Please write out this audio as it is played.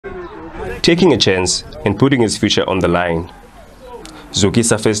taking a chance and putting his future on the line.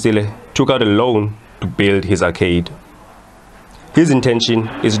 Zwelile Festile took out a loan to build his arcade. His intention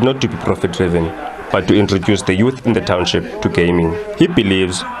is not to be profit-driven, but to introduce the youth in the township to gaming. He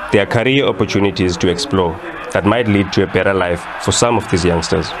believes there are career opportunities to explore that might lead to a better life for some of these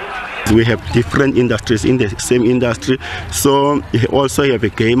youngsters. We have different industries in the same industry. So you also have a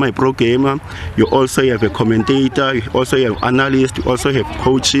gamer, a pro gamer, you also have a commentator, you also have analysts, you also have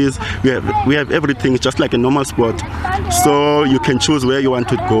coaches. We have everything, just like a normal sport. So you can choose where you want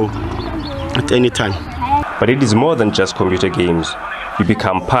to go at any time. But it is more than just computer games. You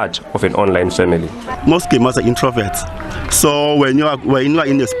become part of an online family. Most gamers are introverts. So when you are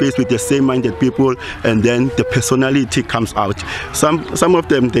in a space with the same-minded people, and then the personality comes out. Some of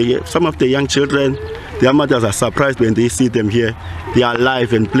the young children, their mothers are surprised when they see them here. They are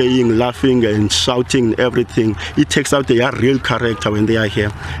alive and playing, laughing and shouting, everything. It takes out their real character when they are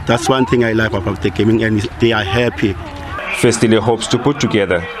here. That's one thing I like about the gaming, and they are happy. Festile hopes to put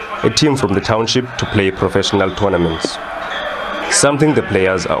together a team from the township to play professional tournaments, something the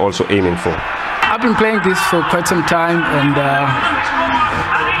players are also aiming for. I've been playing this for quite some time, and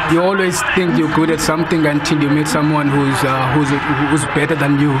you always think you're good at something until you meet someone who's better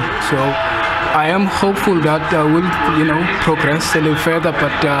than you. So I am hopeful that we'll progress a little further,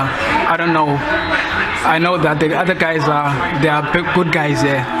 but I don't know. I know that the other guys they are good guys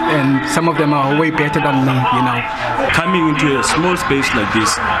there, and some of them are way better than me. Coming into a small space like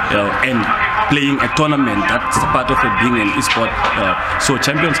this and playing a tournament, that's part of it being an e-sport, so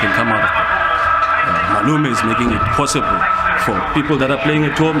champions can come out of it. Malume is making it possible for people that are playing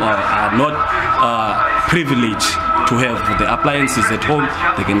at home are not privileged to have the appliances at home.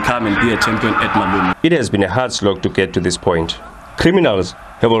 They can come and be a champion at Malume. It has been a hard slog to get to this point. Criminals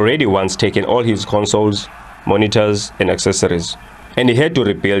have already once taken all his consoles, monitors and accessories, and he had to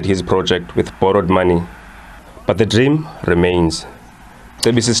rebuild his project with borrowed money. But the dream remains.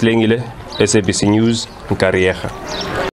 SABC Slengile, SABC News, Kariega.